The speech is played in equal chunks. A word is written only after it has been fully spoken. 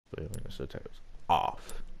Wait, subtitles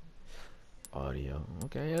off. Audio.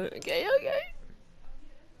 Okay.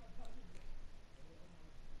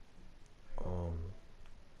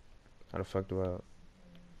 How the fuck do I?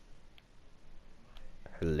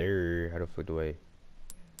 Hello. How the fuck do I?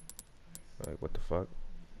 Like, what the fuck?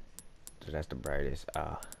 So that's the brightest.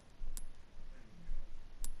 But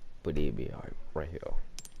it'd be alright right here.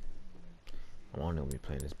 I wanna be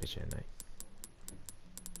playing this bitch at night.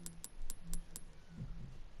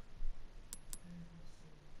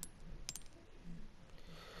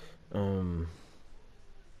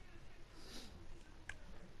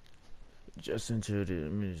 Just into the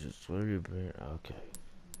images. Okay.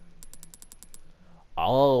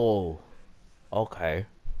 Oh. Okay.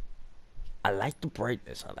 I like the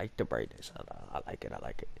brightness. I like it.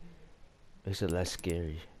 Makes it less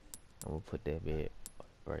scary. I'm gonna put that bit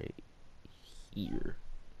right here.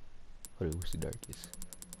 Hold on, what's the darkest?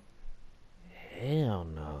 Hell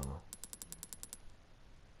no.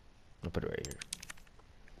 I'll put it right here.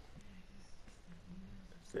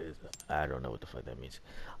 I don't know what the fuck that means.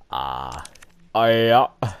 Yeah.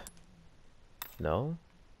 No?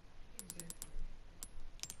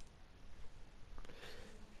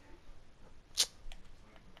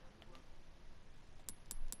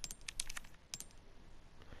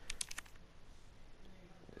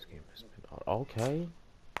 This game has been okay.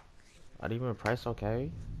 Not even price okay.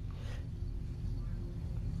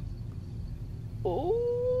 Oh.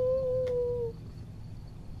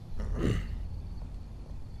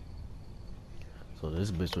 So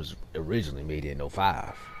this bitch was originally made in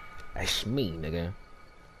 05. That's me, nigga.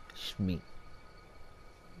 It's me.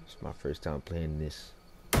 It's my first time playing this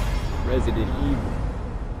Resident Evil.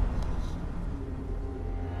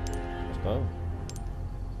 Let's go.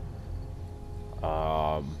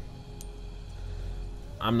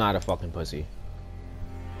 I'm not a fucking pussy.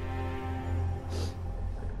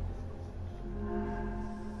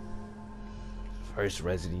 First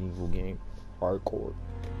Resident Evil game. Hardcore.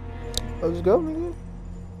 Let's go, nigga.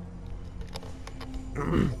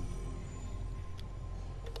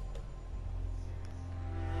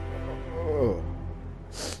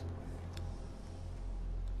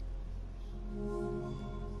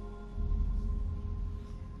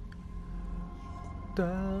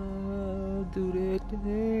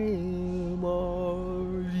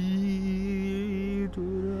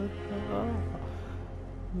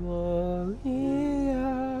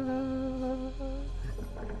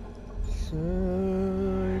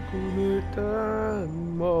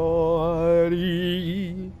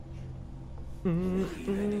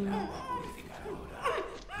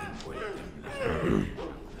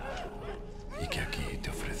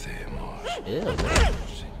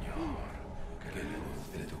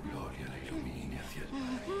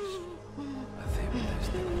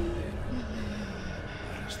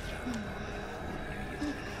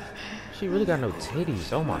 She really got no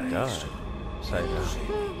titties. Oh my god. Sorry, no.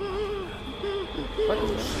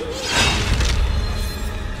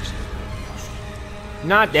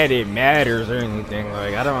 Not that it matters or anything.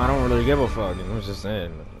 Like I don't really give a fuck. I'm just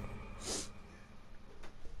saying.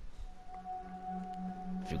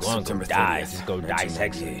 If you're going to die, just go die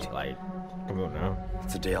sexy. Like, come on now.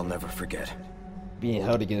 It's a day I'll never forget. Being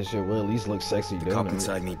held against shit will at least look sexy. The cop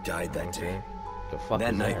inside me died that day. The fuck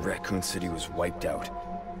that night, Raccoon City was wiped out,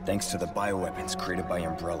 thanks to the bioweapons created by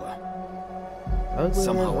Umbrella.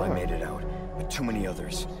 Somehow I made it out, but too many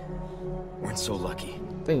others weren't so lucky.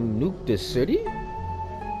 They nuked the city?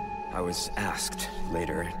 I was asked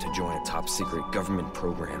later to join a top secret government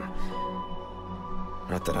program.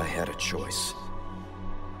 Not that I had a choice.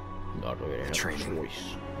 Not that I had a choice.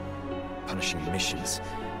 Punishing missions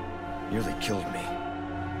nearly killed me.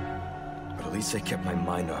 But at least I kept my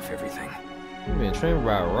mind off everything. You been trained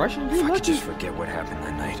by a Russian? If I could just forget what happened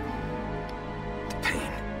that night. The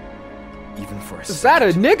pain. Even for a second. Is that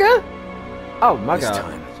a nigga? Oh my god. This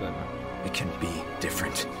time, it can be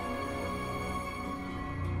different.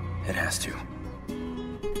 It has to.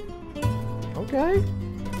 Okay.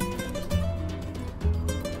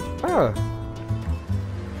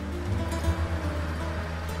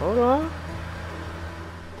 Hold on.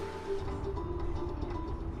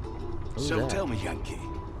 So tell me, Yankee.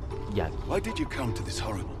 Yankee. Why did you come to this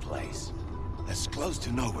horrible place? As close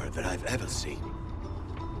to nowhere that I've ever seen.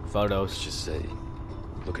 Photos. Just say,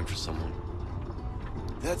 looking for someone.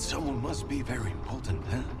 That someone must be very important,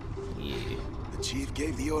 huh? Yeah. The chief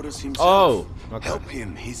gave the orders himself. Oh, okay. Help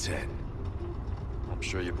him, he said. I'm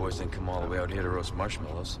sure you boys didn't come all the way out here to roast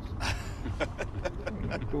marshmallows. I'm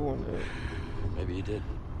not doing that. Maybe you did.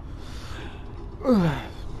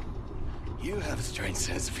 You have a strange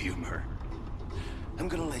sense of humor. I'm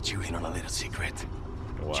gonna let you in on a little secret.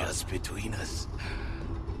 What? wow. Just between us.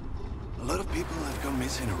 A lot of people have gone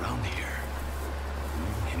missing around here.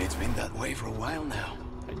 And it's been that way for a while now.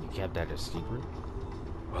 And you kept that a secret?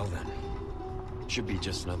 Well then, should be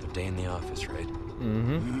just another day in the office, right?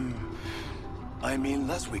 Mm-hmm. I mean,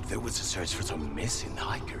 last week there was a search for some missing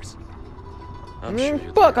hikers. I'm sure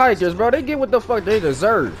you're Fuck clear. hikers, bro. They get what the fuck they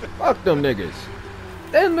deserve. Fuck them niggas.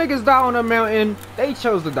 Them niggas die on a mountain. They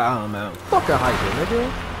chose to die on a mountain. Fuck a hiker,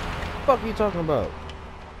 nigga. Fuck you talking about?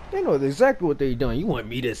 They know exactly what they doing. You want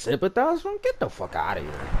me to sympathize with them? Get the fuck out of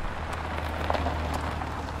here.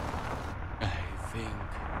 I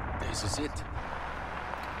think this is it.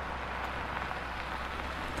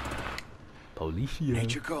 Policia.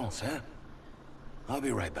 Nature calls, huh? I'll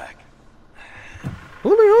be right back.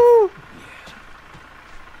 Julio.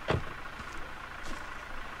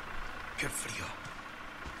 Qué frío.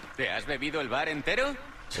 ¿Te has bebido el bar entero?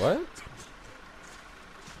 What?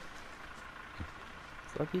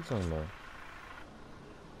 Fuck you talking about?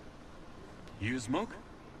 You smoke?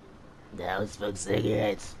 Don't smoke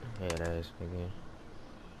cigarettes. Yeah, that is again.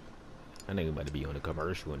 I think about to be on a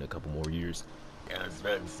commercial in a couple more years. Don't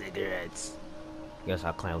smoke cigarettes. Guess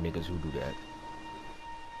I clown niggas who do that.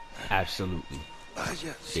 Absolutely.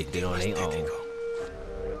 Vaya, They did it on their own.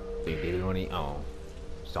 estético. They did it on their own.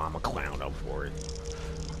 So I'm a clown them for it.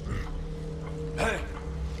 Hey,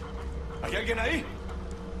 ¿hay alguien ahí?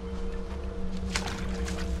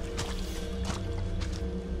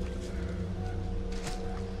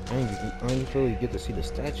 I ain't really get to see the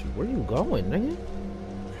statue. Where you going, nigga?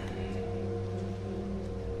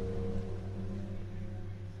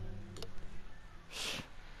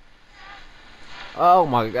 Oh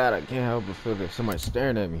my god, I can't help but feel that somebody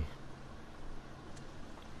staring at me.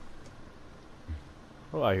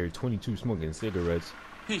 Oh, I hear 22 smoking cigarettes.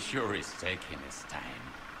 He sure is taking his time.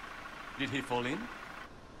 Did he fall in?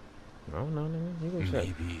 No, nigga. You go check.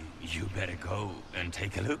 Maybe you better go and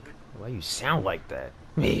take a look. Why you sound like that?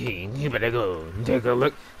 Maybe you better go and take a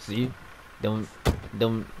look. See? Don't,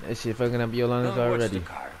 that shit fucking up your lungs Don't watch the already.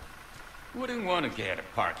 car. Wouldn't want to get a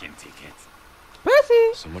parking ticket.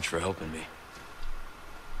 Pussy! So much for helping me.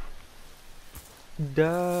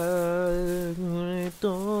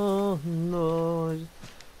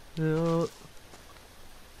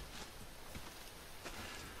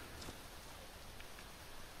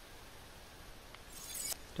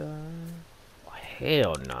 Oh,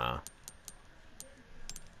 hell nah.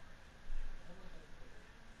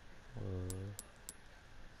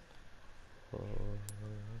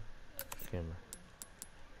 Camera.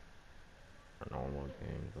 Normal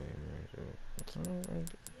gameplay.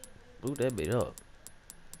 Boot that bit up.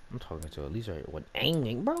 I'm talking to at least right one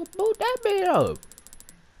aiming, bro. Boot that bit up.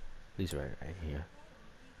 At least right here.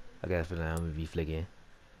 I got a feeling I'm gonna be flicking.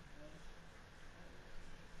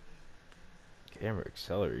 Camera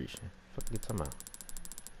acceleration. Fuck you talking about?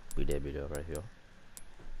 Boot that bit up right here.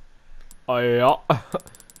 Oh yeah.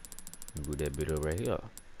 Boot that bit up right here.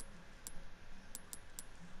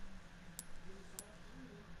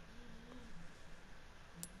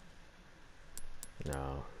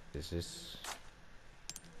 No, is this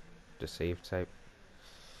the save type?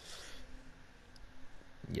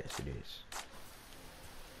 Yes, it is.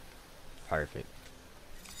 Perfect.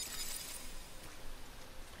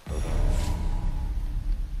 Hold on.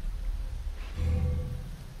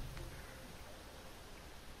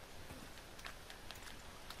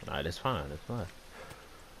 Alright, that's fine, that's fine.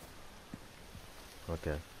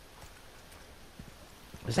 Okay.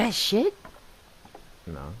 Is that shit?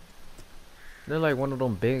 No. They're like one of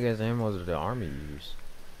them big ass ammos that the army use.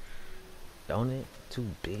 Don't it? Two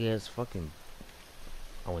big ass fucking,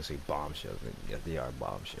 I wouldn't say bombshells, yeah, they are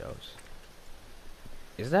bombshells.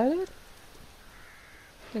 Is that it?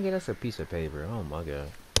 I think that's a piece of paper. Oh my god.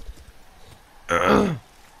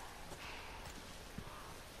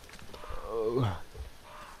 Oh.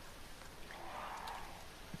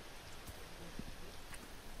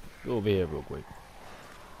 Go over here real quick.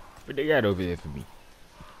 What they got over here for me?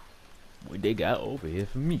 What they got over here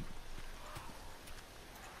for me?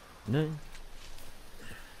 Nothing.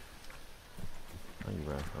 Oh,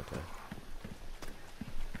 you right. Okay.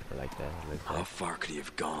 I like that. I like that. How far could he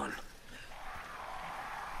have gone?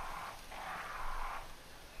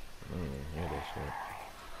 Hear that shit.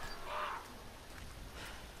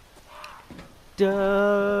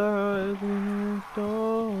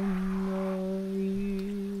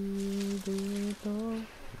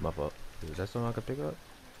 My fault. Is that something I can pick up?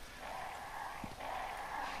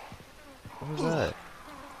 What was that?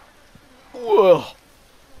 Whoa!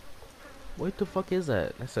 What the fuck is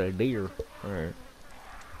that? That's a deer. Alright.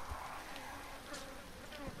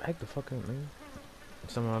 Back the fuck up, man.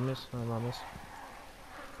 Something I missed? Something I missed?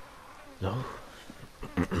 No.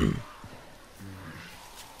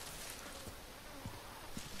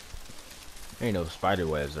 Ain't no spider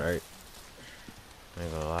webs, right? I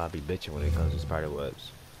ain't gonna lie, I be bitching when it comes to spider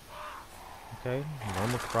webs. Okay,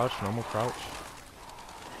 normal crouch, normal crouch.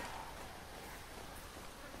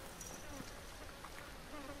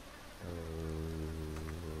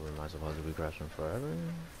 Am I supposed to be crouching forever?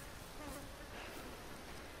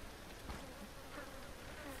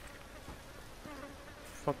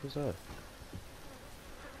 Fuck was that?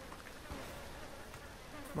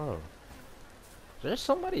 Bro, is there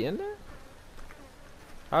somebody in there?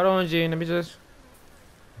 Hold on, Gene. Let me just.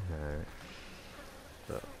 Alright.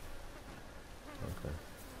 So. Okay.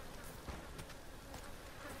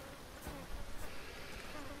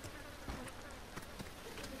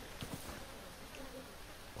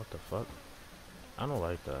 What the fuck? I don't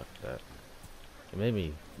like that. It made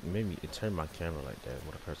me. It turned my camera like that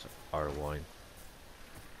when I pressed R1.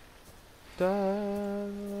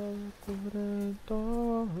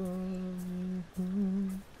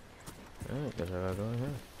 Alright, guess I gotta go in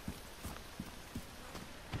here.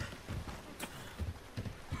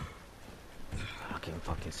 I can't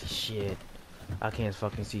fucking see shit. I can't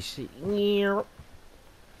fucking see shit.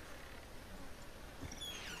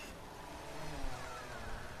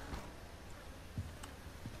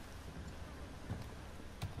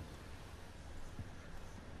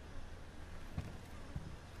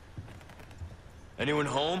 Anyone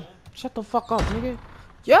home? Shut the fuck up, nigga.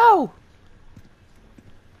 Yo!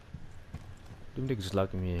 Them niggas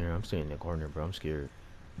locking me in here. I'm staying in the corner, bro. I'm scared.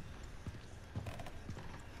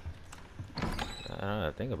 I don't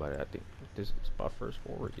know. Think about it. I think this is my first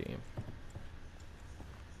horror game.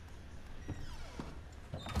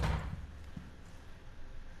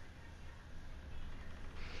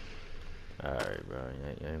 Alright, bro.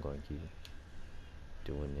 I ain't gonna keep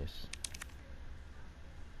doing this.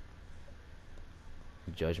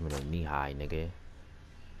 Judgment of knee high, nigga.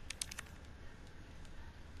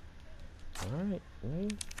 Alright, man.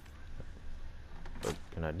 What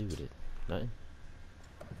can I do with it? Nothing?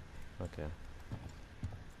 Okay.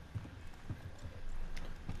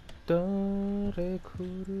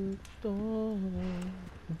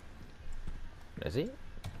 That's it?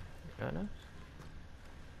 Got enough?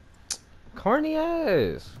 Corny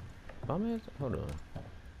ass! Bum ass? Hold on.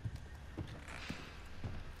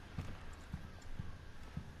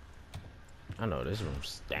 I know this room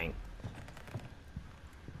stank.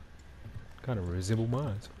 Kind of resemble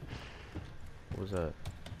mine. What was that?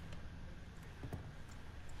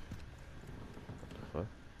 What the fuck? What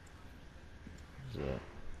is that?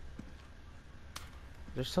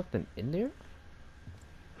 There's something in there?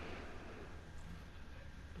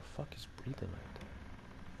 The fuck is breathing like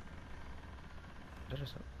that?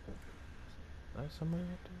 That is somebody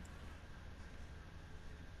right there?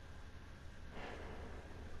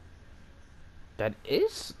 That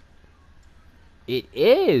is? It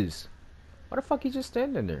is! Why the fuck he just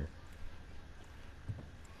standing there?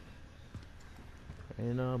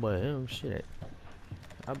 Ain't no but him, shit.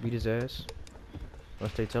 I'll beat his ass.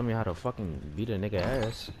 Unless they tell me how to fucking beat a nigga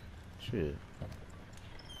ass. Shit.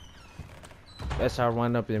 That's how I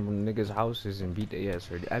run up in niggas' houses and beat their ass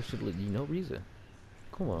for absolutely no reason.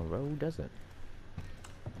 Come on, bro. Who doesn't?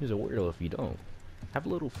 He's a weirdo if you don't. Have a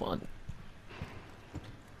little fun.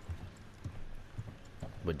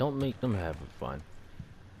 But don't make them have fun.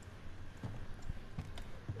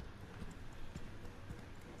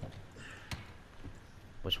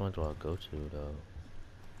 Which one do I go to, though?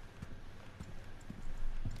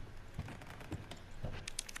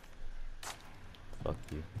 Fuck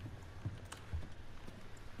you.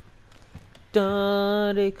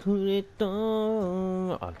 Oh, I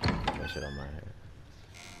can't get that shit on my head.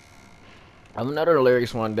 I'm another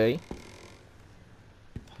lyrics one day.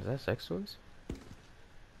 Is that sex toys?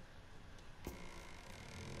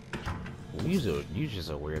 You just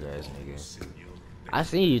a weird ass nigga. I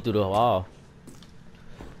see you through the wall.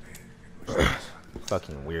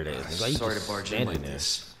 Fucking weird ass nigga. Why you Sorry just to barge in standing like there?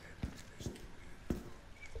 this.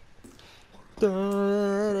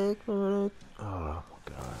 Oh my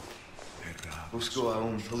god. Busco a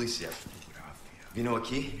un policía. Vino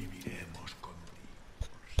aquí?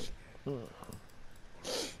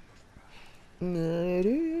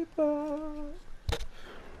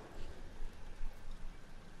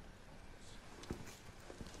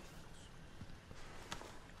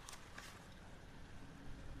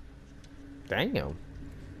 Damn.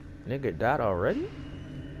 Nigga died already?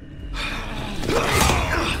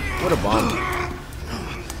 What a bomb.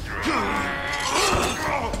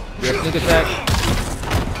 Yes, nigga attack.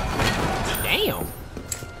 Damn.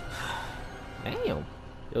 Damn.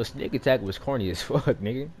 Yo, sneak attack was corny as fuck,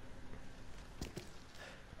 nigga.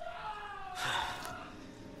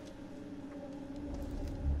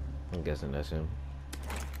 I'm guessing that's him.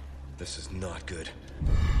 This is not good.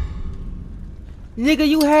 Nigga,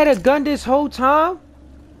 you had a gun this whole time?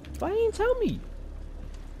 Why you didn't tell me?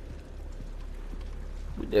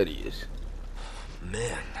 What that is?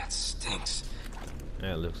 Man, that stinks.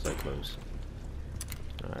 That looks like close.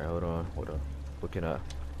 Alright, hold on. Look it up.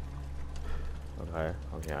 Okay.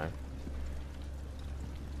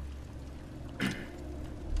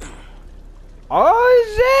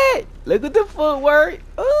 Oh shit! Look at the footwork.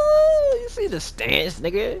 Oh, you see the stance,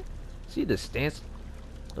 nigga? See the stance?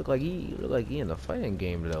 Look like he in the fighting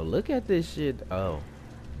game though. Look at this shit. Oh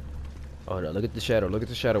no, look at the shadow. Look at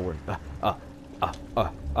the shadow word.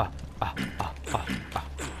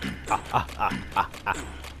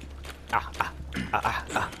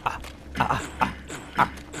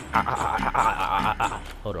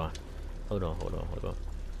 Hold on.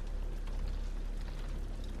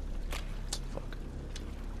 Fuck.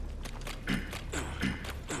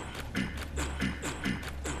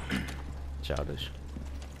 Childish.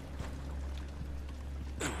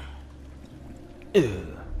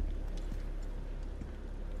 Ugh.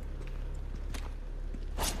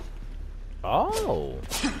 Oh.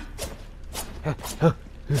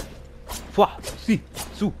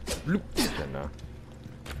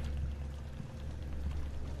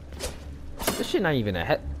 This shit not even a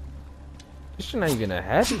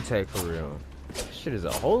heavy attack for real. This shit is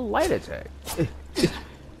a whole light attack.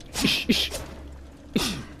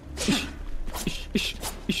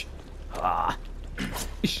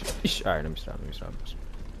 Alright, let me stop.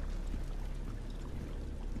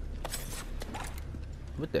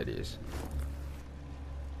 What that is?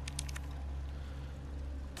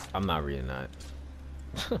 I'm not reading that.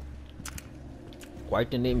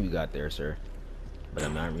 Quite the name you got there, sir. But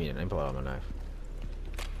I'm not reading it. I pull out my knife.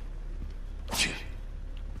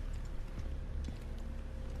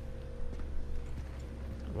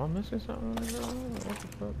 Am I missing something? What the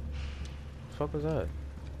fuck? The fuck was that?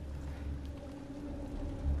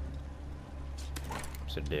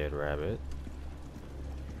 It's a dead rabbit.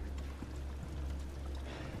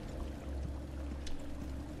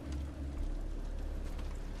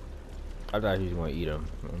 I thought he was gonna eat him.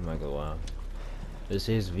 I'm not gonna lie. This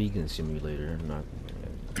is vegan simulator. I'm not.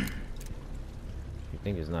 If you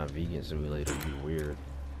think it's not vegan simulator, you weird.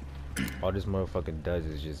 All this motherfucker does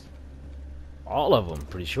is just. All of them,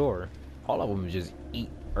 pretty sure. All of them just eat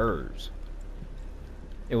herbs.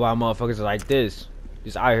 And while motherfuckers are like this,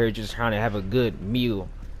 just out here just trying to have a good meal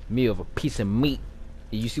of a piece of meat.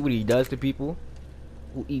 You see what he does to people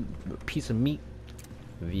who eat a piece of meat?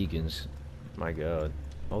 Vegans. My god.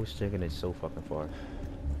 Most chicken is so fucking far.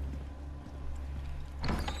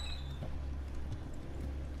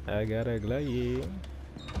 I got a glide.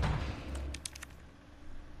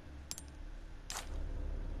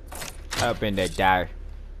 Up in the dark.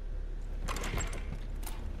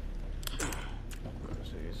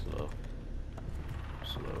 Slow.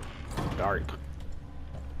 Dark.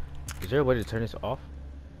 Is there a way to turn this off?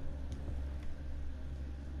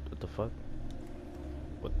 What the fuck?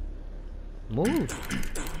 What? Move.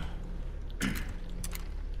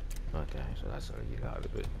 Okay, so that's how you get out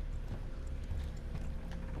of it.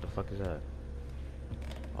 What the fuck is that?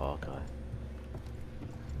 Oh god.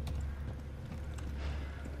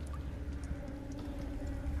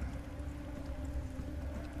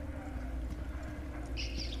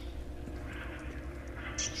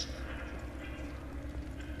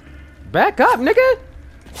 Back up, nigga!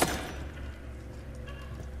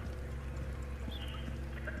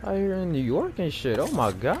 Out here in New York and shit. Oh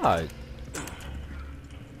my god.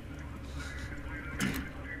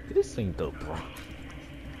 This ain't the Bronx.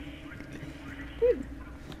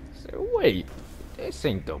 So wait, this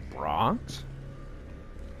ain't the Bronx.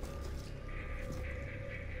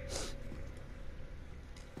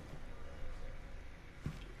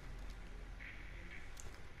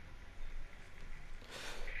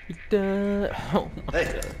 Oh my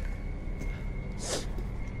god.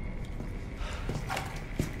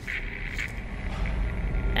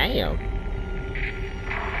 Damn.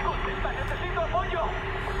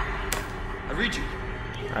 I read you.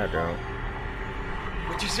 I don't.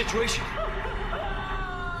 What's your situation?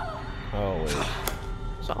 Oh wait.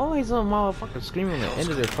 So always some motherfucker screaming on the end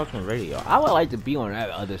of their fucking radio. I would like to be on that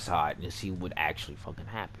other side and see what actually fucking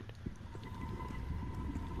happened.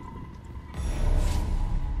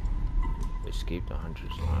 Escaped 100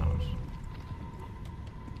 miles.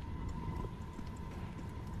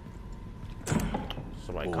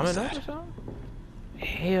 Somebody coming up or something?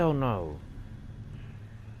 Hell no.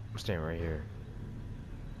 I'm staying right here.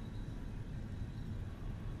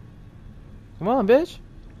 Come on, bitch.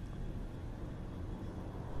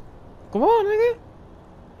 Come on, nigga.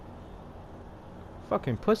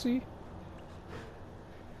 Fucking pussy.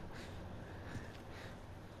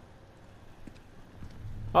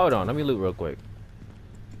 Hold on, let me loot real quick.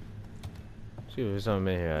 See if there's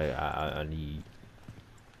something in here I need.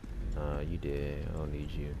 You did. I don't need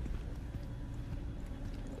you.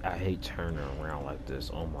 I hate turning around like this.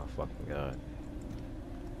 Oh my fucking god.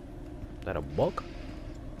 Is that a book?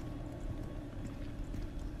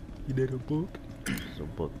 You did a book? It's a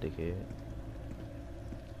book, dickhead.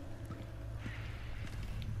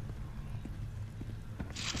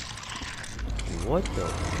 What the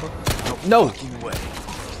fuck? No! Way.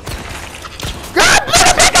 God!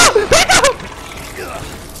 Pick up!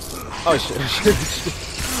 Oh shit, shit.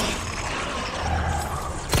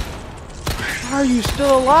 How are you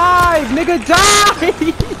still alive? Nigga, die!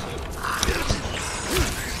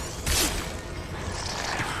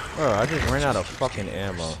 Bro, I just ran out of fucking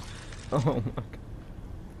ammo. Oh my god.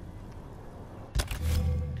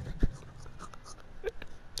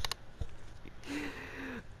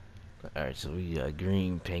 Alright, so we got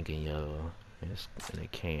green, pink, and yellow. It's in a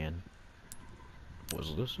can.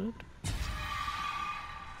 Was this it?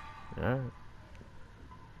 Alright.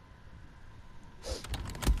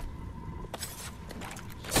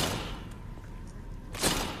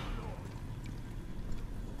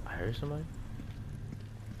 I heard somebody?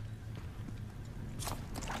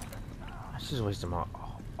 I just wasted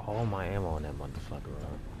all my ammo on that motherfucker,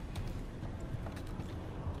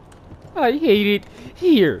 bro. I hate it.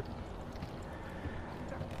 Here.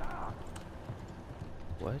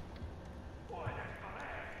 What?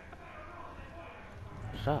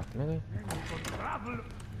 Stop, nigga.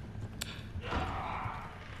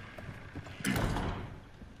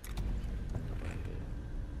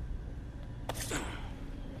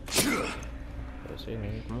 That's it,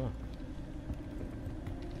 nigga. Come on.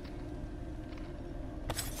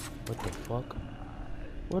 What the fuck?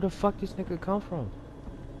 Where the fuck this nigga come from?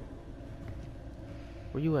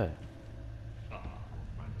 Where you at?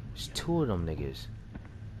 There's two of them niggas.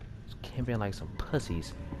 Just camping like some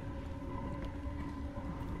pussies.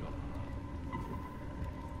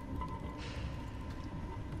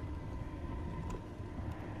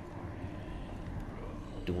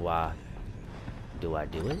 Do I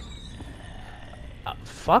do it?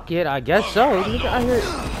 Fuck it, I guess so. Nigga, I hear.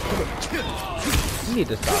 You need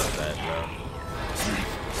to stop that, bro.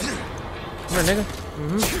 Come here, nigga.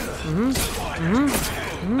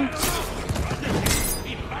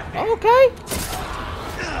 Okay.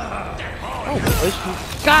 Oh,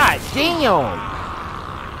 god damn.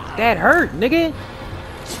 That hurt, nigga.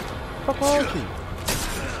 Fuck wrong with you?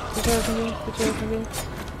 Get your ass in here. Get your ass in here.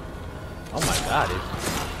 Oh my god,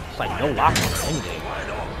 it's like no lock on anything.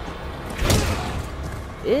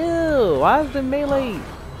 Ew, why is the melee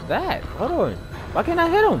that? Hold on. Why can't I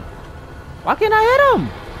hit him? Why can't I hit him?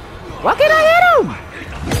 Why can't I hit him?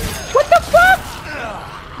 What the fuck?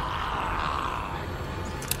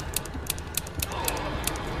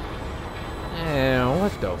 Man,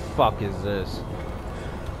 what the fuck is this?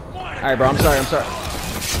 Alright, bro, I'm sorry.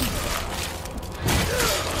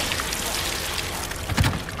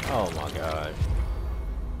 Oh my god.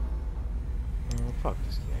 Oh, fuck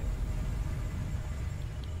this game.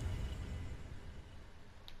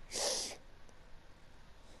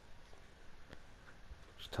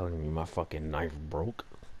 Just telling me my fucking knife broke.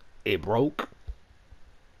 It broke.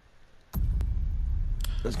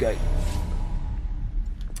 Let's go.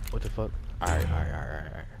 What the fuck? Alright.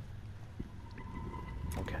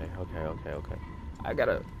 Okay. I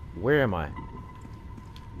gotta. Where am I?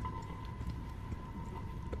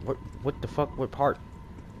 What the fuck? What part?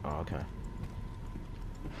 Oh, okay.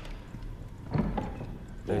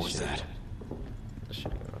 What was that? This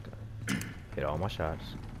shit, okay. Hit all my shots.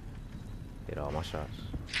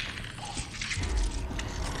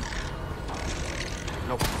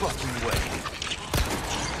 No fucking way.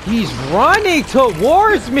 He's running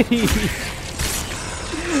towards me!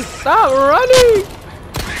 Stop running!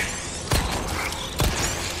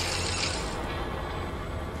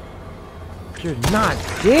 You're not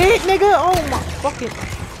dead, nigga! Oh my fucking...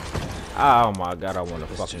 Oh my god, I wanna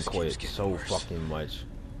fucking quit so fucking much.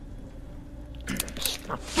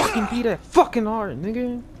 I fucking beat that fucking hard,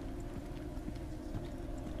 nigga!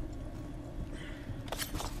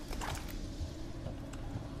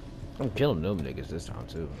 I'm killing them niggas this time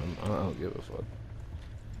too. I don't give a fuck.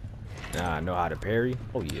 Nah, I know how to parry.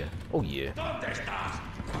 Oh yeah. Oh yeah.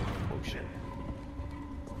 Oh shit.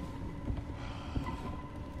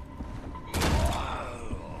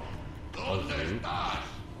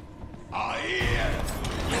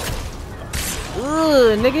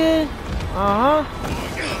 Ugh, nigga. Uh-huh.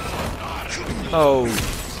 Oh,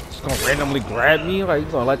 just gonna randomly grab me? Like,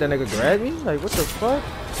 you gonna let that nigga grab me? Like, what the fuck?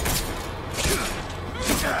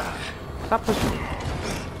 Stop pushing me.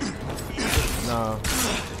 No.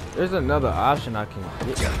 There's another option I can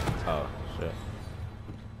get. Oh, shit.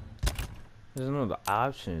 There's another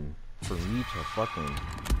option for me to fucking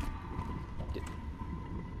get.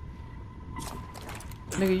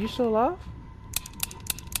 Nigga, you still alive?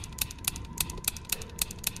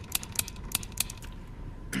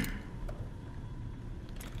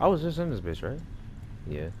 I was just in this bitch, right?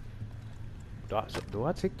 Yeah. Do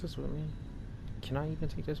I take this with me? Can I even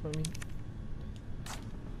take this with me?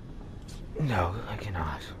 No, I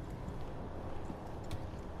cannot.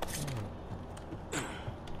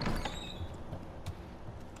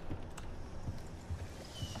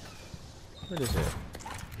 What is it?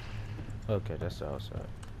 Okay, that's the outside.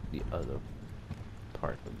 The other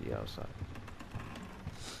part of the outside.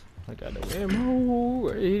 I got no ammo.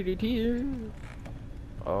 I hate it here.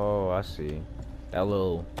 Oh, I see. That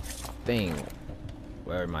little thing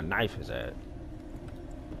where my knife is at.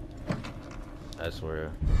 That's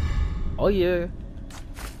where. Oh yeah.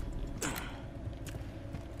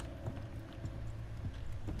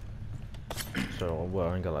 So what?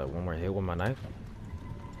 I got like one more hit with my knife.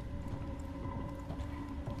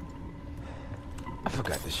 I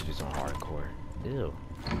forgot this shit is on hardcore. Ew.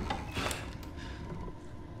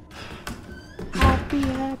 Happy,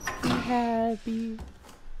 happy, happy.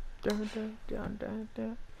 Dun, dun, dun, dun,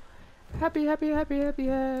 dun. Happy, happy, happy, happy,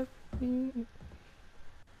 happy.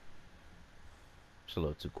 It's a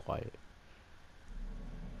little too quiet.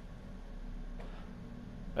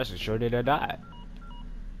 That's a sure that I died.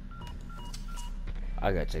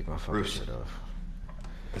 I gotta take my fucking shit off.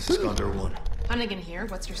 This is Condor 1. Hunnigan here.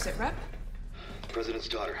 What's your sit rep? President's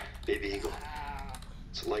daughter, Baby Eagle.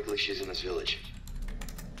 It's likely she's in this village.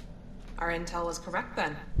 Our intel was correct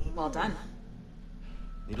then. Well done.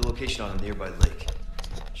 Need a location on a nearby lake.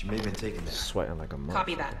 She may have been taken there. Sweating like a motherfucker.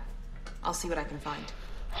 Copy that. I'll see what I can find.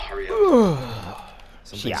 Hurry up.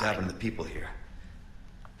 Something's happened to the people here.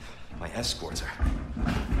 My escorts are.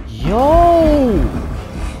 Yo!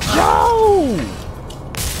 Yo!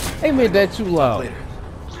 They made that too loud. Later.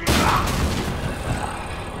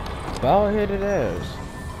 Bald-headed ass.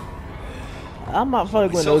 I'm not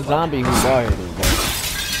fucking with no zombie who's bald-headed, bro.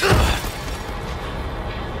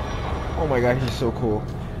 Oh my god, he's so cool.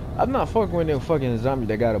 I'm not fucking with no fucking zombie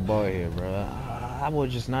that got a bald head, bro. I would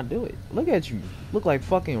just not do it. Look at you. Look like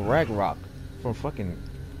fucking Ragnarok from fucking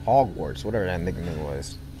Hogwarts, whatever that nickname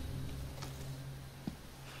was.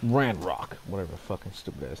 Randrock, whatever fucking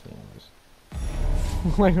stupid ass name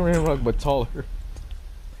was. Like Randrock, but taller.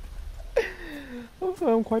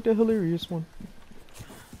 I'm quite the hilarious one.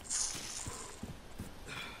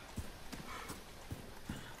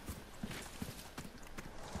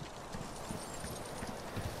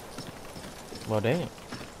 Well, damn.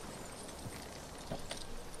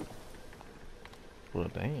 Well,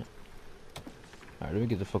 damn. Alright, let me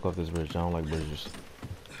get the fuck off this bridge. I don't like bridges.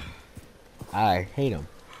 I hate them.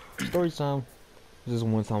 Story time. This is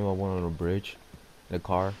one time I went on a bridge. In a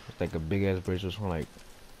car. It's like a big ass bridge. It was from like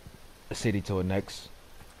a city to the next.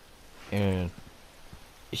 And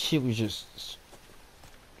shit was just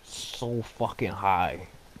so fucking high.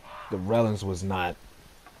 The railings was not.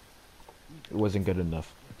 It wasn't good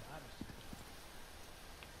enough.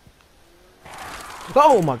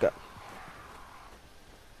 Oh my god.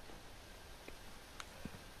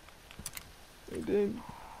 And then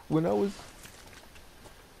when I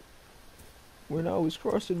was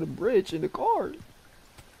crossing the bridge in the car,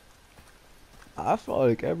 I felt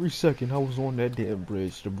like every second I was on that damn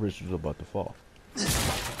bridge, the bridge was about to fall.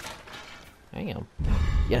 Damn.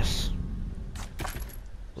 Yes.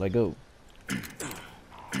 Let go.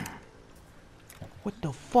 What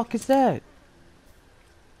the fuck is that?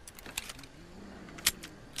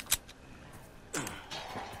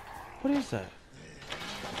 What is that?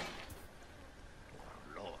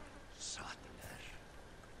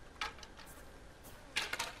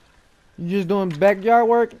 You just doing backyard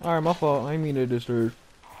work? Alright, my fault. I didn't mean to disturb.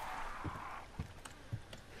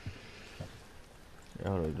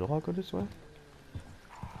 Do I go this way?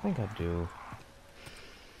 I think I do.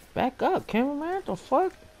 Back up, cameraman. What the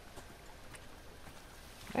fuck?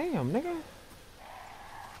 Damn, nigga.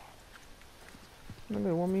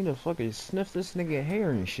 Nigga want me to fucking sniff this nigga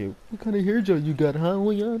hair and shit. What kind of hair gel you got, huh,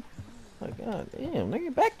 Leon? Like, god damn,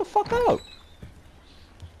 nigga, back the fuck up.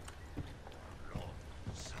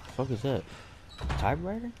 The fuck is that?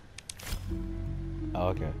 Typewriter? Oh,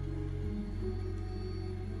 okay.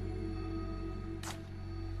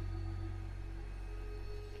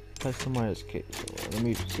 Customize kit. So, let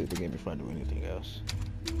me see if the game if I do anything else.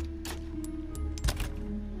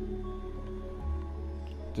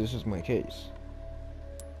 this is my case.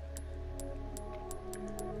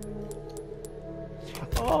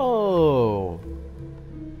 Oh!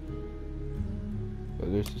 So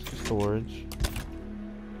this is the storage.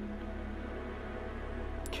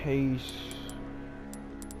 Case.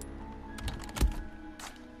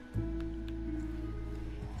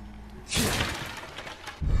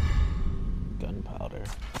 Gunpowder.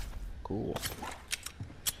 Cool.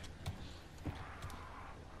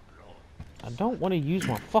 I don't want to use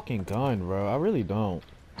my fucking gun, bro. I really don't.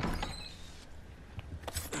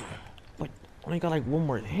 But I only got like one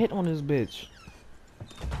more hit on this bitch.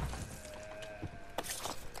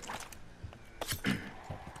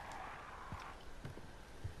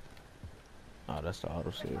 Oh, that's the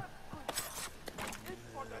autosave.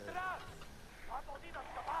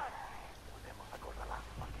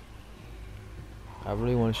 I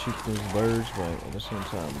really want to shoot those birds, but at the same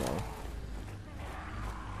time, bro.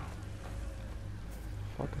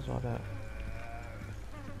 Fuck is all that?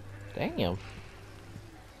 Damn.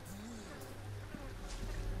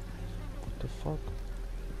 What the fuck?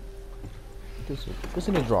 What's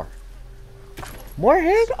in the drawer? More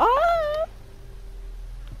hits? Ah!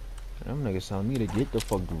 Them niggas telling me to get the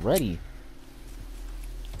fuck ready.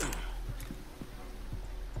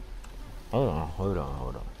 Hold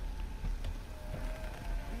on.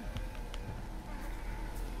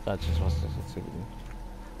 That's just what's this activity.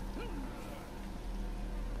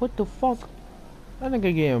 What the fuck? That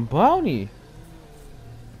nigga getting bounty.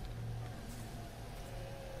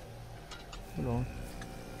 Hold on.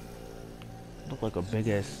 Look like a big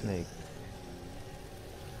ass snake.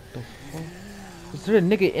 The fuck? Is there a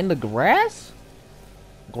nigga in the grass?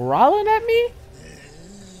 Growling at me?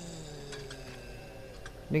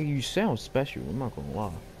 Nigga, you sound special, I'm not gonna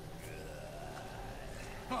lie.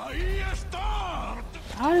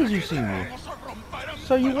 How did you see me?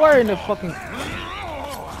 So you were in the fucking...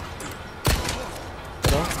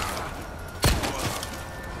 Hello?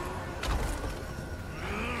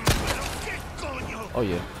 Oh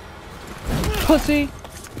yeah. Pussy!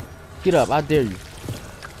 Get up, I dare you.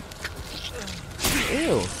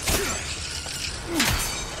 Ew.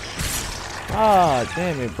 Ah,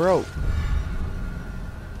 damn it, bro.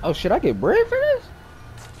 Oh shit, I get bread for this?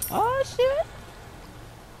 Oh shit.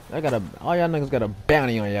 All y'all niggas got a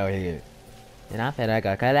bounty on y'all head. And I'm finna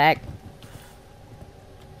go collect.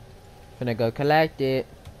 Finna go collect it.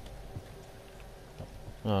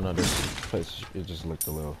 Oh no, this place, it just looked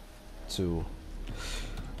a little too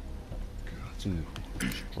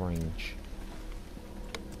strange.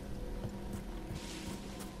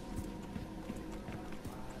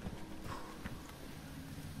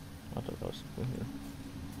 I thought that was something here.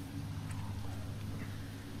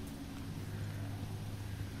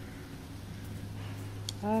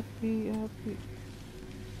 Happy.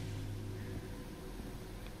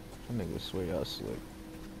 That nigga swear y'all slick.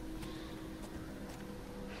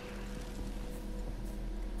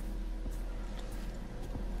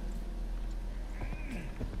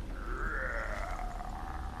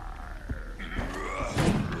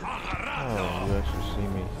 Oh, you actually see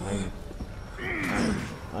me.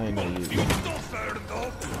 I ain't know you.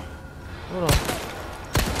 Hold on.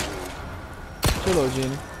 Chill,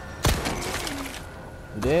 Jenny.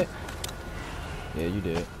 You dead? Yeah, you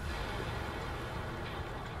did.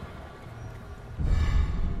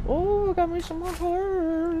 Oh, I got me some more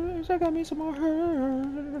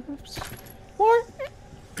herbs. More.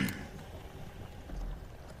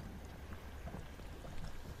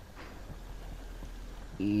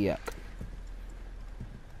 Yuck.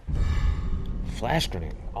 Flash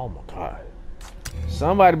grenade. Oh my god.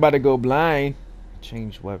 Somebody about to go blind.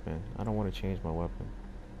 Change weapon. I don't want to change my weapon.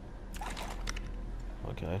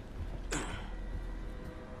 Okay.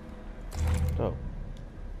 So.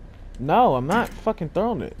 No, I'm not fucking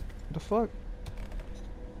throwing it. What the fuck?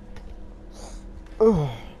 Ugh.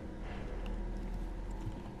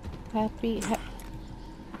 Happy.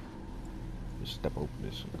 Just step open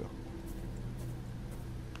this and go.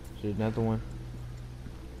 Is there another one?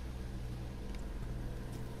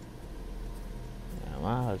 Yeah,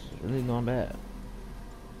 my house is really going bad.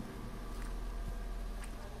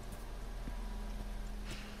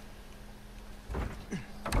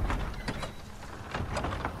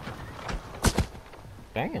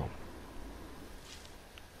 Damn.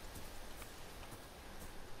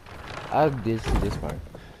 I did see this part.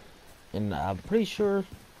 And I'm pretty sure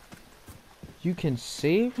you can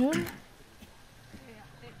save him?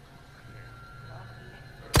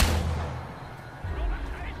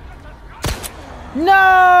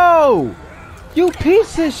 No! You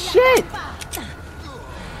piece of shit!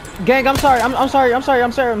 Gang, I'm sorry. I'm sorry. What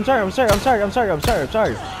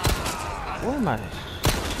am I?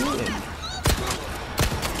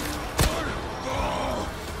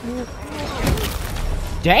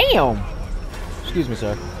 Damn! Excuse me,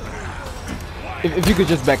 sir. If you could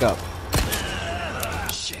just back up.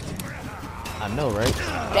 Shit. I know, right?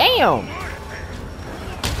 Damn!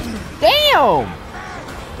 Damn!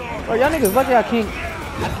 Oh, y'all niggas lucky I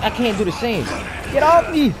can't do the same. Get off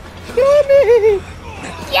me! Get off me!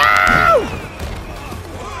 Yo!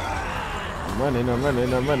 I'm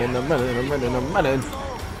running.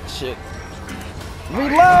 Shit.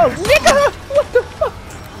 Reload, nigga! What the fuck?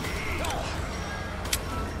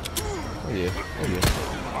 Oh yeah.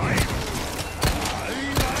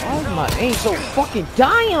 Why is my aim so fucking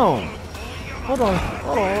down? Hold on.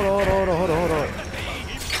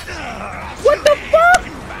 What the fuck?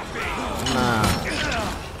 Nah.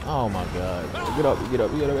 Oh my god. Get up.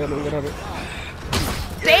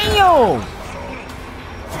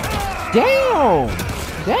 Damn!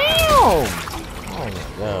 Oh my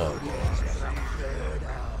god.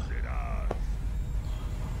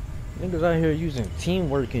 Niggas out here using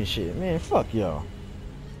teamwork and shit. Man, fuck y'all.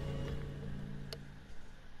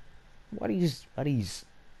 Why these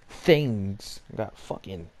things got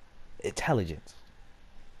fucking intelligence?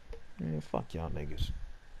 Man, fuck y'all niggas.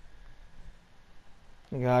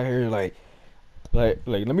 Nigga out here like let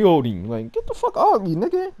me hold him. Like, get the fuck off me,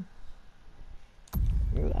 nigga.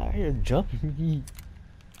 Nigga out here jumping me.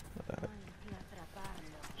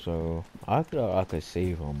 So I could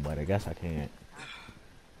save him, but I guess I can't.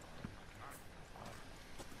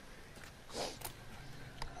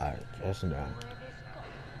 I guess not.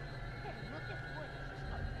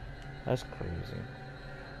 That's crazy.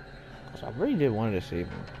 Cause I really did want to save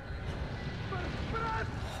him.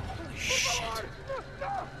 Holy shit.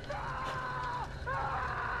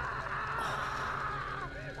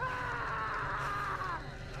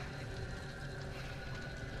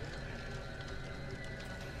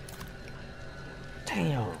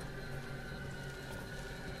 Damn.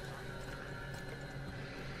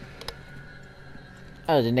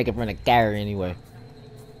 I was a nigga from the car anyway.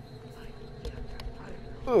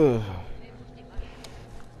 Ugh.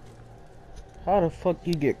 How the fuck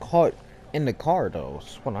you get caught in the car though?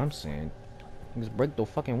 That's what I'm saying. You just break the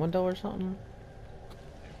fucking window or something?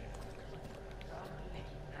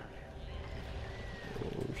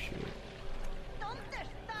 Oh shit.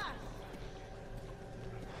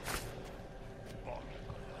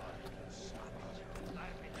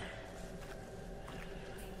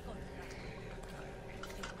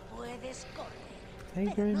 Hey,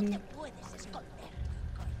 Granny.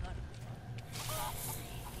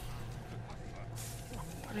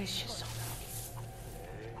 What is she so?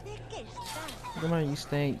 Come on, you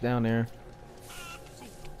stay down there.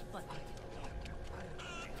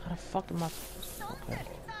 How the fuck am I? Okay.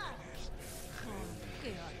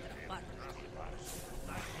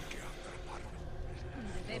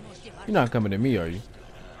 You're not coming to me, are you?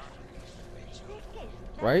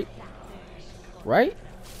 Right? Right?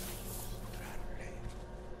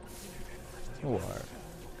 You are.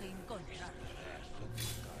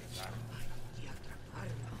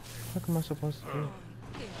 What am I supposed to do?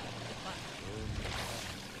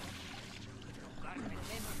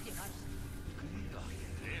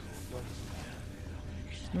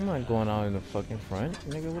 I'm not going out in the fucking front,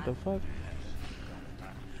 nigga. What the fuck?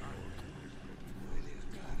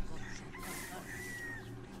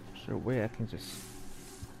 Is there a way I can just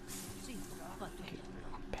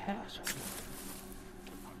pass?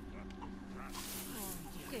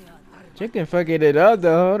 Chicken fucking it up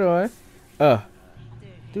though. Hold on.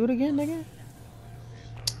 Do it again, nigga.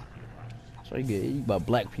 So you get eaten by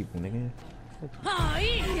black people, nigga.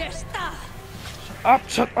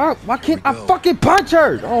 Shut up! Why can't I fucking punch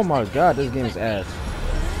her? Oh my god, this game is ass.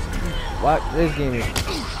 What? This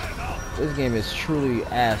game is truly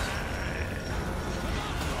ass.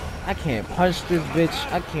 I can't punch this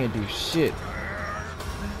bitch. I can't do shit.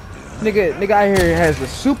 Nigga out here has a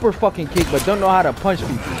super fucking kick, but don't know how to punch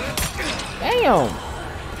people. Damn.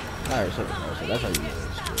 Alright, so that's how you do it.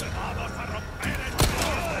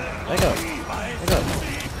 Let go.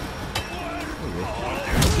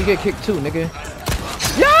 You get kicked too, nigga.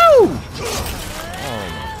 Yo! Oh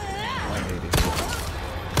my. I hate it.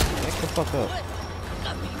 Back the fuck up.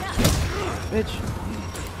 Bitch.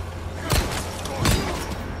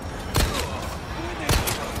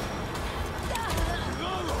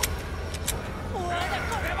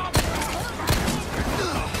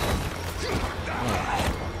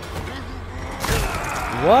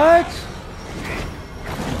 What?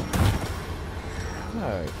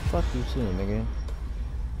 Alright, fuck you too, nigga.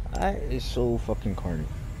 That is so fucking corny.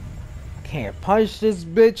 I can't punch this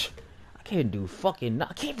bitch. I can't do fucking.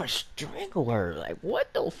 I can't even strangle her. Like,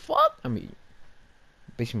 what the fuck? I mean,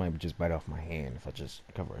 bitch might just bite off my hand if I just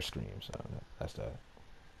cover her scream. So that's that.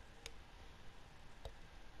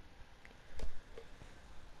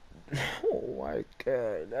 my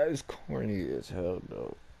god, that is corny as hell,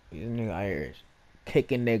 though. These nigga Irish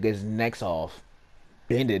kicking niggas' necks off,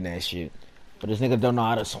 bending that shit. But this nigga don't know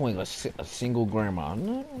how to swing a single grandma.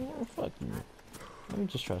 No, fuck you. Let me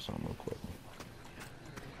just try something real quick.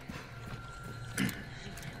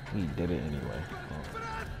 He did it anyway. Oh.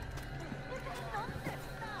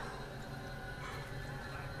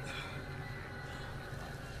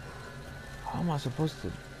 How am I supposed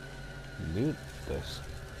to loot this?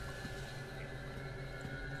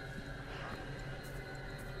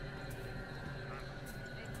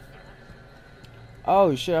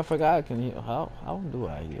 Oh shit, I forgot I can heal. How do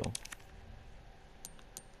I heal?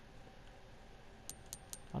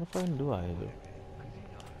 How the fuck do I heal?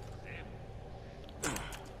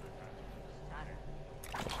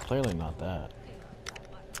 It's clearly not that.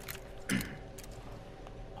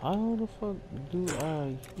 How the fuck do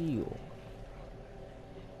I heal?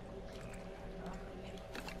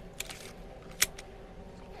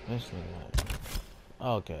 This thing,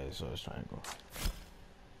 okay, so it's triangle.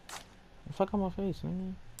 Fuck on my face,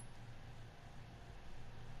 nigga.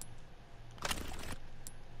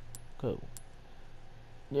 Cool.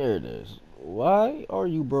 There it is. Why are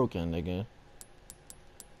you broken, nigga?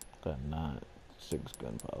 Got 6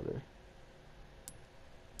 gunpowder.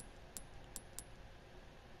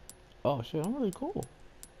 Oh shit, I'm really cool.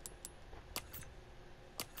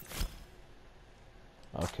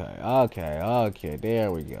 Okay,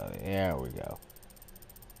 there we go.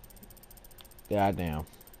 Goddamn.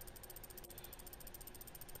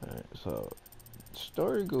 Alright, so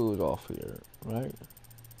story goes off here, right?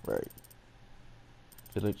 Right.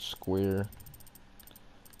 Village square.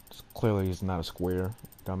 Clearly it's not a square.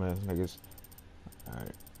 Dumbass niggas.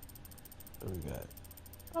 Alright. What we got?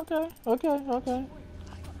 Okay.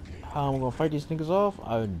 How I'm gonna fight these niggas off?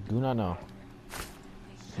 I do not know.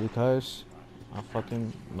 Because my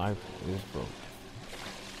fucking knife is broke.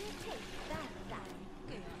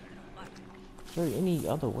 Is there any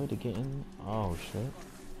other way to get in? Oh shit.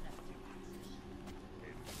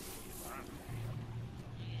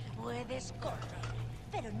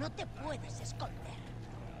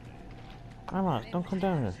 Grandma, don't come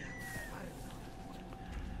down here.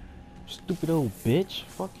 Stupid old bitch.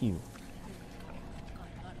 Fuck you.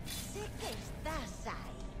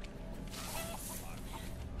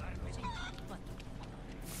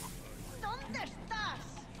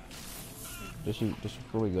 Did she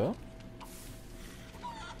fully go?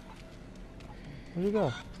 Where'd you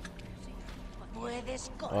go?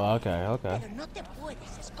 Oh, okay.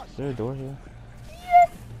 Is there a door here?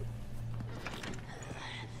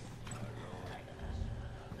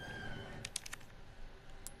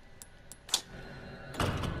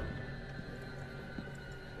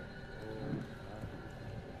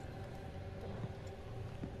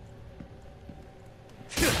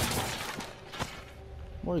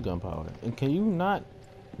 More gunpowder. And can you not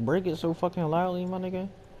break it so fucking loudly, my nigga?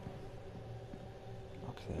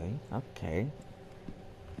 Okay.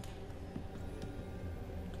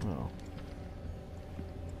 Oh.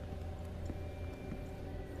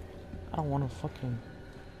 I don't wanna fucking...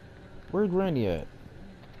 Where's Granny at?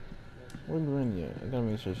 I gotta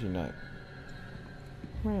make sure she's not...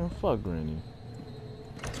 Man, fuck Granny.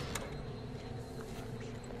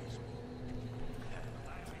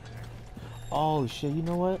 Oh shit, you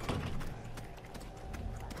know what?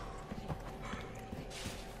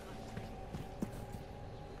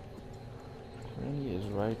 Granny is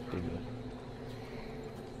right there.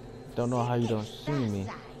 Don't know how you don't see me,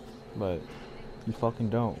 but you fucking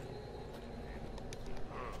don't.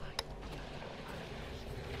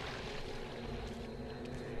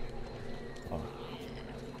 Oh.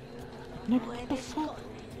 Nigga, what the fuck?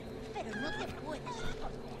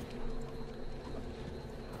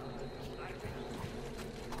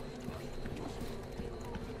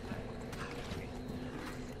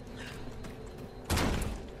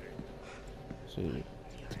 See.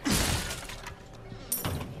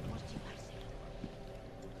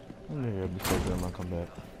 I'm here before Grandma come back.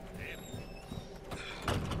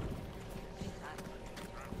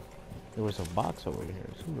 There was a box over here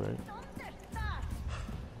too, right?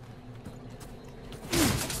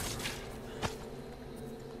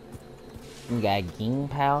 You got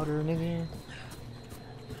gunpowder, nigga?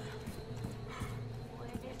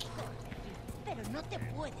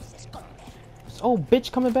 Oh,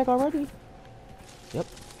 bitch coming back already? Yep.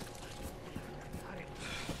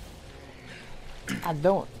 I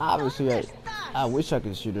don't, obviously, I wish I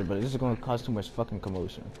could shoot her, but this is gonna cause too much fucking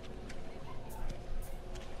commotion.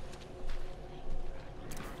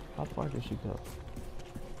 How far did she go?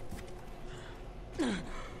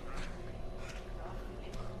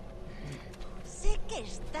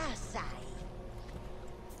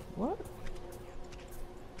 What?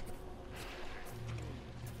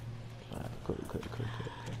 Quick.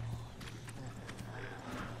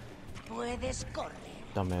 Puedes correr.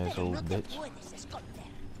 Dumbass Pero old no te bitch. puedes esconder.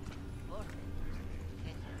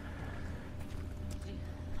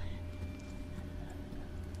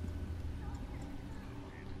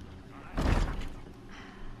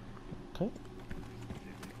 Okay.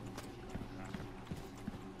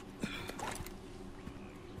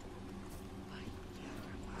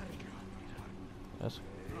 That's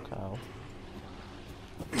Kyle.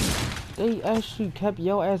 They actually kept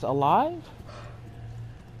your ass alive?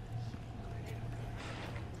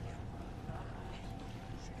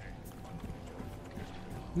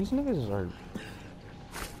 These niggas are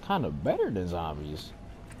kind of better than zombies.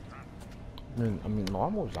 I mean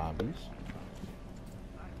normal zombies.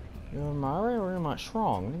 Am I right or am I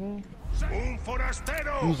strong, nigga?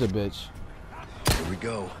 Use a bitch. Here we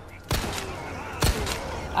go.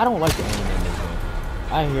 I don't like the aim in this game.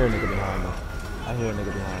 I hear a nigga behind me.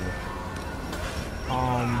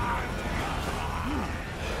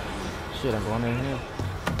 Shit, I'm going in here.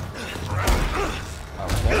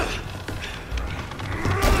 Okay.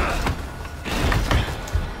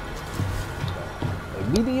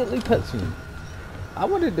 Immediately cutscene. I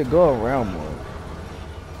wanted to go around more.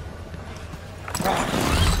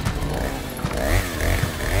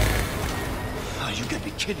 Oh, you gotta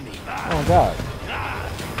be kidding me. Oh god.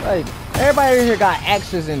 Like, everybody in here got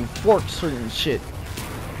axes and forks and shit.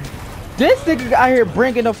 This nigga out here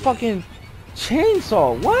bringing a fucking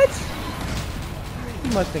chainsaw. What? He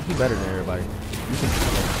must think he better than everybody.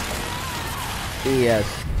 Yes.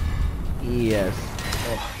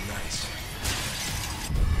 Oh, nice.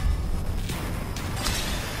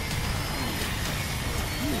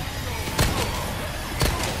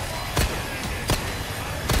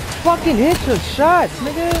 Fucking hit your shots,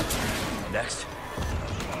 nigga. Next.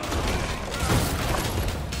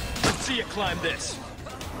 Let's see you climb this.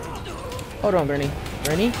 Hold on, Granny.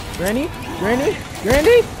 Granny?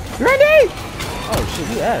 Oh shit,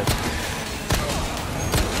 you ass.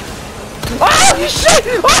 Oh shit!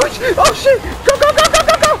 Oh shit! Go!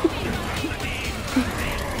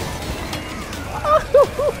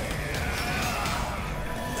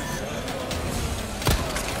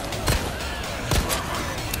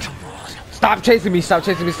 Stop chasing me! Stop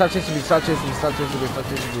chasing me!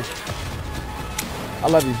 I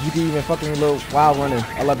love you. You can even fucking little wild running.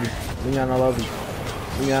 I love you. Leon, I love you.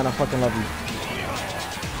 Leon, I fucking love you.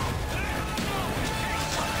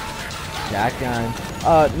 Shotgun.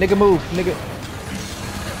 Nigga move. Nigga.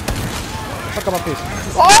 Fuck up my face.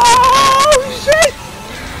 Oh, shit!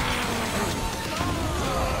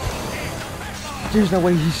 There's no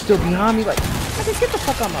way he's still behind me. Like, nigga, get the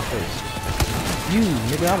fuck out my face. You,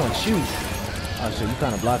 nigga, I want you. Oh, shit, you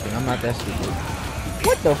kind of blocking. I'm not that stupid.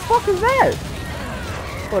 What the fuck is that?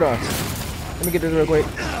 Hold on. Let me get this real quick.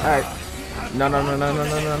 Alright. No.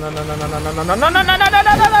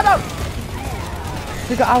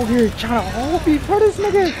 Nigga out here trying to hold me for this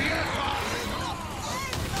nigga.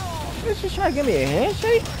 This just trying to give me a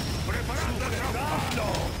handshake?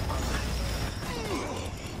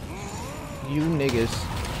 You niggas.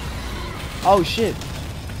 Oh shit.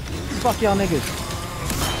 Fuck y'all niggas.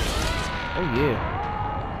 Oh yeah.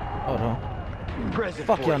 Hold on.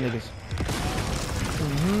 Fuck y'all niggas.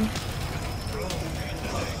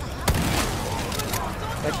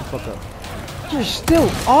 Back the fuck up. You're still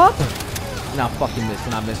up? Nah, fucking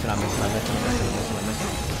missing. I'm missing.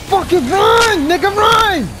 Fucking run, nigga,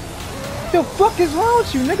 run! The fuck is wrong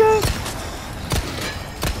with you, nigga?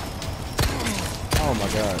 Oh my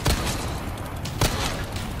god.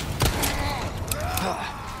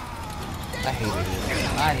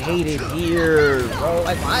 I hate it here, bro.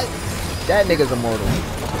 Like, why? That nigga's immortal.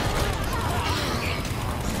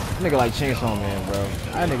 Nigga like Chainsaw Man, bro.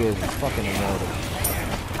 That nigga is fucking immortal.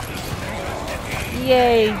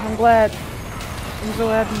 Yay! I'm glad. I'm so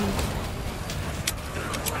happy.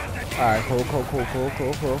 Alright, cool.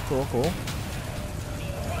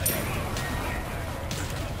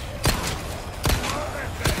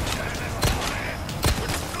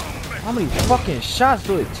 How many fucking shots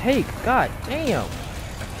do it take? God damn.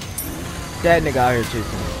 That nigga out here chasing me.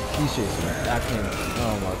 He's chasing me. I can't.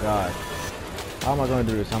 Oh my god. How am I going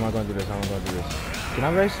to do this? Can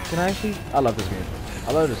I race? Can I actually? I love this game.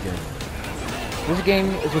 This game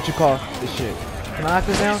is what you call this shit. Can I knock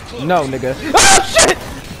this down? No, nigga. Oh shit!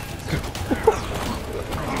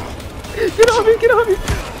 Get on me!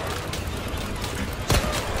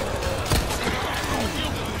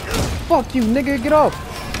 Fuck you, nigga, get off!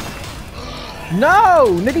 No!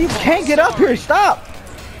 Nigga, you can't get up here, stop!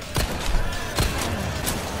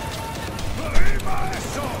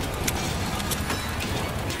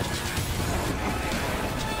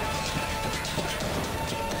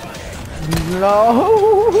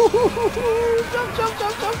 No! Jump, jump,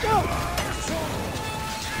 jump, jump, jump!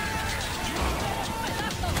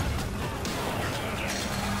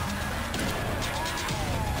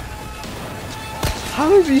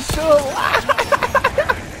 How is he still alive?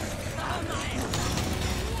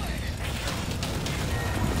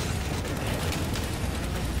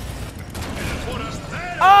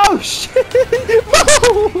 Oh shit!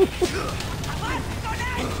 Move!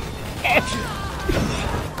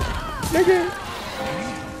 Nigga!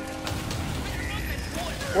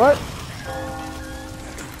 What?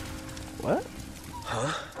 What?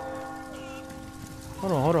 Huh?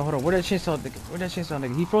 Hold on. Where that chainsaw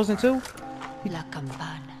nigga? He frozen too? La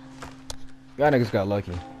campana. Y'all niggas got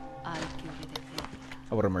lucky. I'll give you the credit.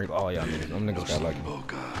 I would've murdered all y'all niggas. Them niggas got lucky.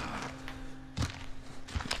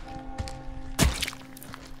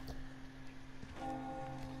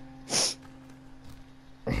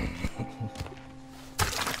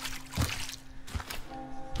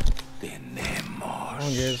 Tenemos On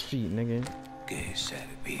his feet, nigga. que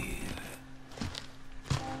servir.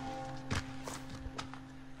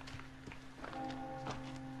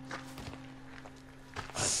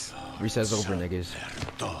 Recess over, niggas.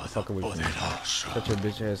 Fucking with me. Todopoderoso. Shut your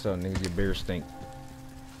bitch ass up, niggas. Your beer stink.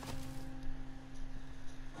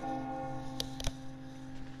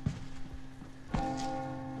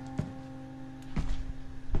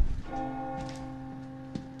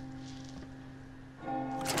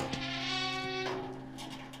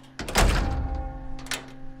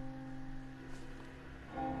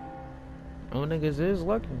 Oh, niggas is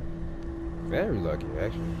lucky. Very lucky,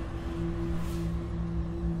 actually.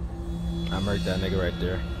 I murked that nigga right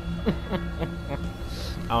there.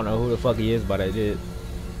 I don't know who the fuck he is, but I did.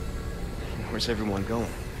 Where's everyone going?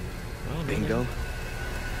 Bingo?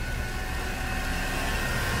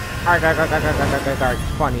 Alright.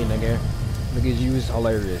 Funny, nigga. Niggas use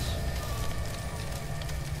hilarious.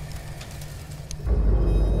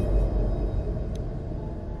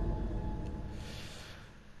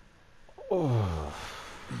 Oh.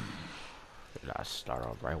 I start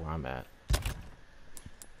off right where I'm at.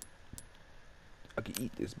 I can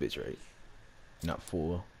eat this bitch, right? Not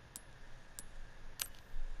full.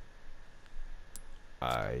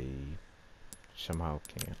 I somehow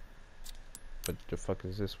can't. What the fuck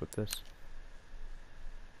is this with this?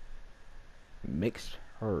 Mixed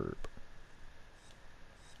herb.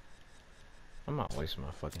 I'm not wasting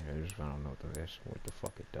my fucking hair. I don't know what the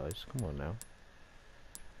fuck it does. Come on now.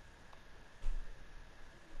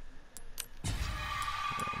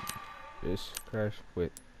 This crash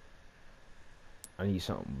with. I need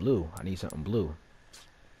something blue. I need something blue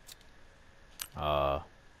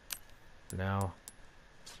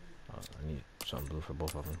for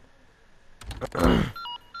both of them.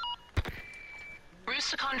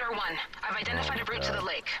 Roost to Condor 1. I've identified a route to the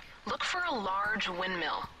lake. Look for a large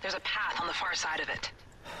windmill. There's a path on the far side of it.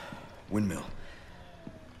 Windmill.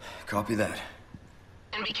 Copy that.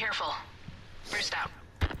 And be careful. Roost out.